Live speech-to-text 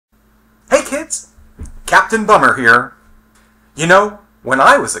kids, Captain Bummer here. You know, when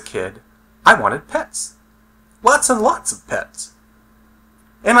I was a kid, I wanted pets. Lots and lots of pets.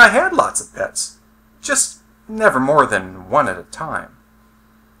 And I had lots of pets, just never more than one at a time.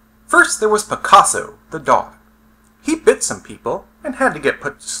 First there was Picasso, the dog. He bit some people and had to get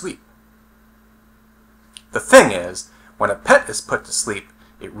put to sleep. The thing is, when a pet is put to sleep,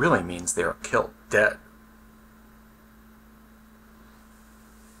 it really means they are killed dead.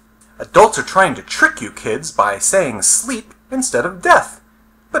 Adults are trying to trick you kids by saying sleep instead of death.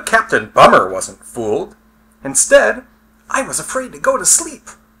 But Captain Bummer wasn't fooled. Instead, I was afraid to go to sleep.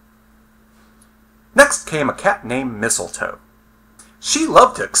 Next came a cat named Mistletoe. She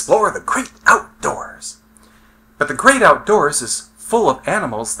loved to explore the great outdoors. But the great outdoors is full of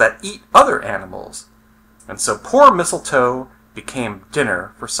animals that eat other animals. And so poor Mistletoe became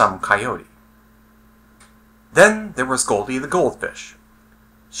dinner for some coyote. Then there was Goldie the goldfish.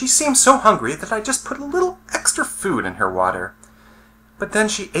 She seemed so hungry that I just put a little extra food in her water. But then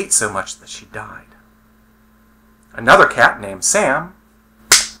she ate so much that she died. Another cat named Sam,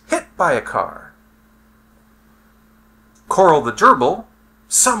 hit by a car. Coral the gerbil,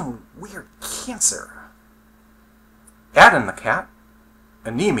 some weird cancer. Adam the cat,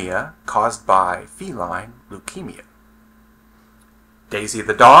 anemia caused by feline leukemia. Daisy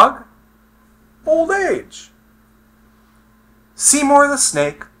the dog, old age. Seymour the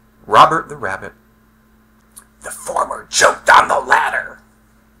snake, Robert the rabbit. The former choked on the ladder.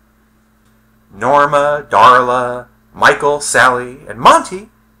 Norma, Darla, Michael, Sally, and Monty,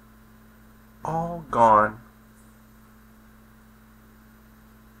 all gone.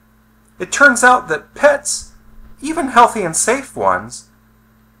 It turns out that pets, even healthy and safe ones,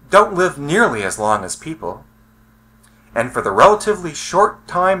 don't live nearly as long as people. And for the relatively short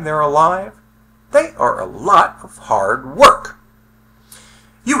time they're alive, they are a lot of hard work.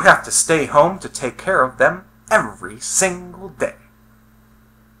 You have to stay home to take care of them every single day.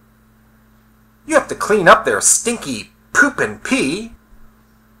 You have to clean up their stinky poop and pee.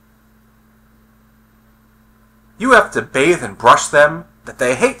 You have to bathe and brush them that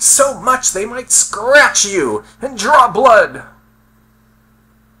they hate so much they might scratch you and draw blood.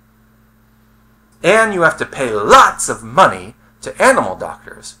 And you have to pay lots of money to animal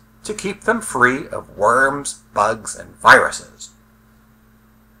doctors to keep them free of worms, bugs, and viruses.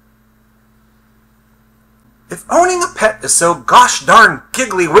 If owning a pet is so gosh darn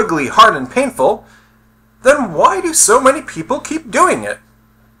giggly wiggly hard and painful, then why do so many people keep doing it?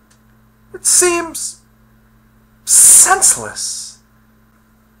 It seems senseless.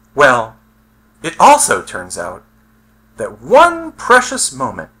 Well, it also turns out that one precious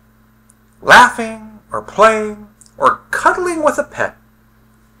moment, laughing or playing or cuddling with a pet,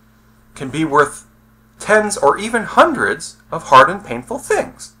 can be worth tens or even hundreds of hard and painful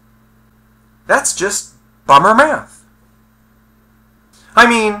things. That's just bummer math. I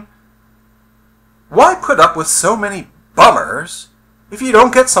mean, why put up with so many bummers if you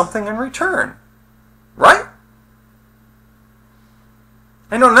don't get something in return? Right?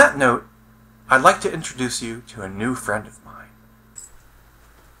 And on that note, I'd like to introduce you to a new friend of mine.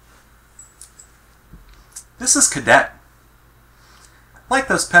 This is Cadet. Like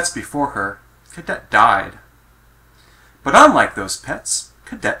those pets before her, Cadet died. But unlike those pets,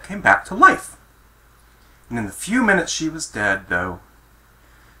 Cadet came back to life. And in the few minutes she was dead, though,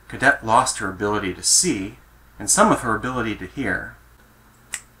 Cadet lost her ability to see and some of her ability to hear.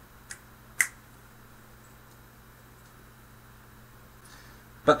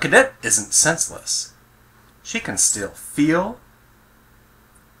 But Cadet isn't senseless. She can still feel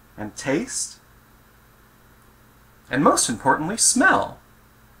and taste and most importantly, smell.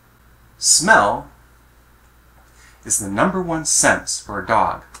 Smell is the #1 sense for a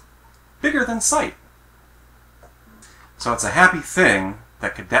dog, bigger than sight. So it's a happy thing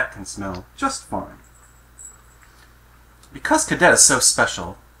that Cadet can smell just fine. Because Cadet is so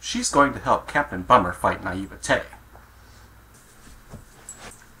special, she's going to help Captain Bummer fight naivete.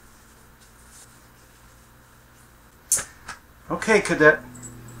 Okay, Cadet.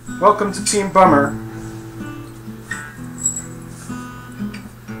 Welcome to Team Bummer.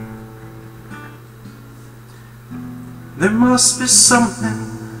 There must be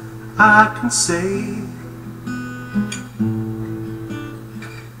something I can say.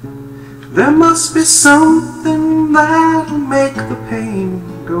 There must be something that'll make the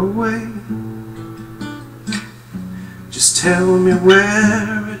pain go away. Just tell me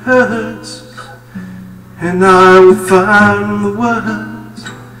where it hurts, and I will find the words.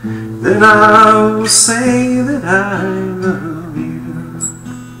 Then I will say that I love you.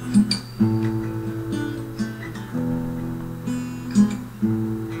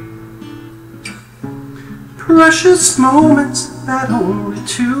 Precious moments that only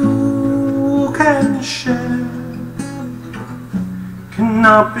two can share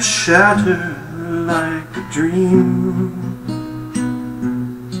cannot be shattered like a dream.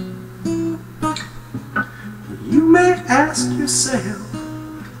 You may ask yourself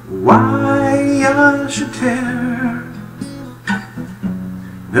why I should care.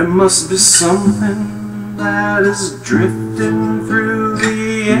 There must be something that is drifting through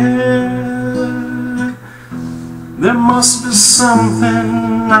the air. There must be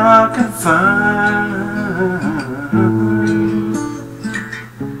something I can find.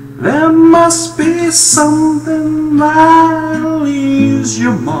 There must be something that'll ease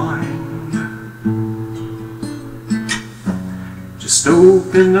your mind. Just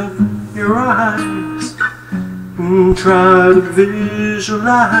open up your eyes and try to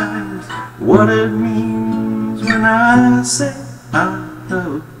visualize what it means when I say I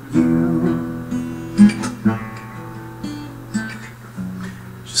love you.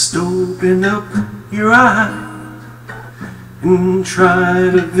 Just open up your eyes and try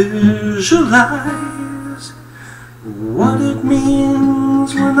to visualize what it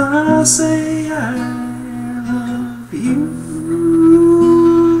means when I say I love you.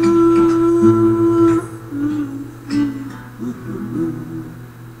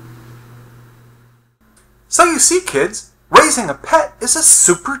 So you see, kids, raising a pet is a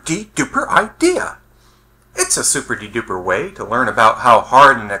super-de-duper idea. It's a super-de-duper way to learn about how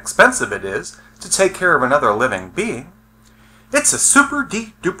hard and expensive it is to take care of another living being. It's a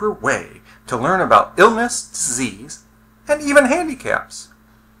super-de-duper way to learn about illness, disease, and even handicaps.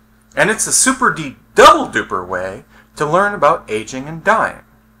 And it's a super-de-double-duper way to learn about aging and dying.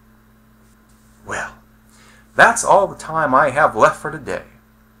 Well, that's all the time I have left for today.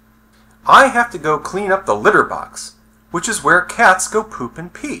 I have to go clean up the litter box, which is where cats go poop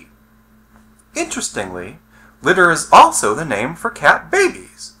and pee. Interestingly, litter is also the name for cat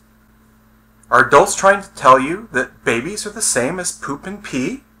babies. Are adults trying to tell you that babies are the same as poop and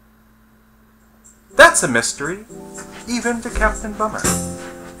pee? That's a mystery, even to Captain Bummer.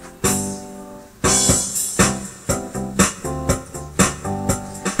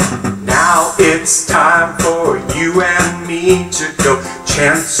 Now it's time for you and me to go.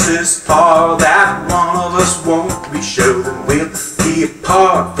 Chances are that one of us won't be sure, and we'll be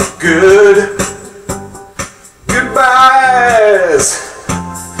apart for good. Goodbyes,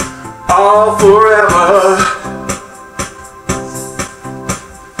 all forever.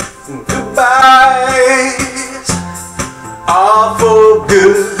 Goodbyes, all for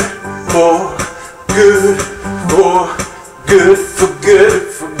good, for good, for good, for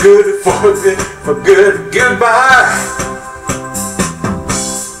good, for good, for good, for good. Goodbye.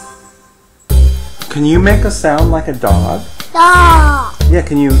 Can you make a sound like a dog? Dog. Yeah,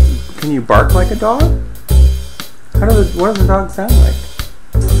 can you bark like a dog? What does a dog sound like?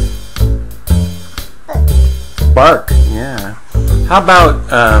 Bark. Yeah. How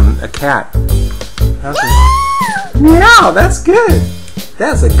about a cat? Meow. That's good.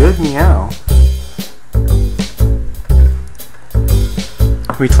 That's a good meow.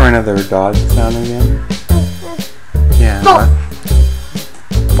 Can we try another dog sound again? Yeah. Bark.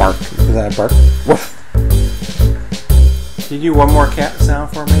 Bark. Is that a bark? Woof. Can you do one more cat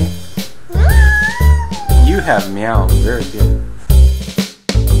sound for me? You have meow. Very good.